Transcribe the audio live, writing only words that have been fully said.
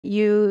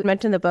You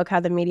mentioned the book how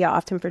the media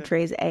often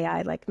portrays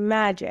AI like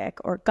magic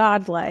or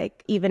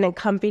godlike, even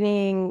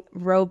accompanying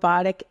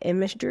robotic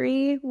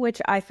imagery, which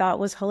I thought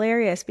was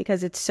hilarious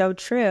because it's so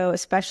true,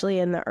 especially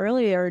in the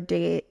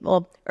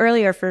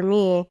earlier for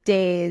me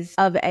days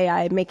of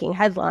AI making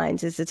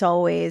headlines, is it's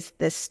always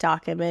this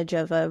stock image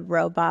of a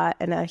robot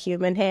and a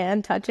human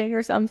hand touching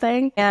or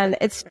something. And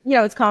it's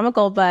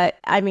comical, but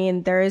I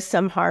mean, there is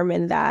some harm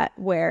in that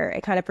where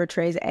it kind of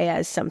portrays AI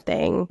as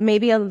something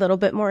maybe a little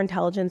bit more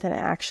intelligent than it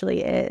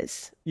actually is.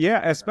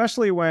 Yeah,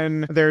 especially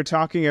when they're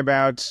talking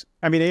about,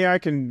 I mean, AI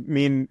can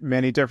mean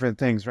many different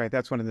things, right?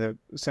 That's one of the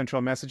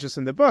central messages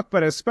in the book,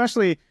 but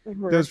especially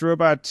Mhm. those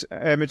robot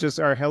images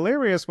are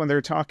hilarious when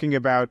they're talking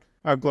about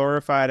a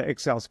glorified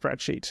Excel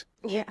spreadsheet,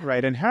 Yeah.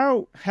 right? And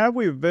how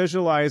we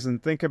visualize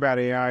and think about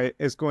AI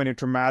is going to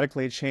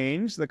dramatically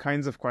change the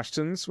kinds of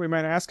questions we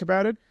might ask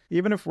about it.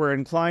 Even if we're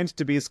inclined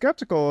to be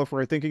skeptical, if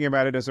we're thinking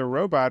about it as a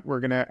robot, we're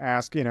going to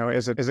ask,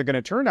 is it going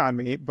to turn on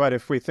me? But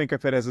if we think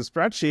of it as a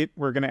spreadsheet,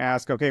 we're going to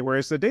ask, okay, where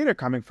is the data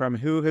coming from?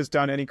 Who has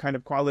done any kind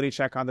of quality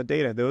check on the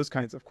data? Those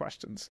kinds of questions.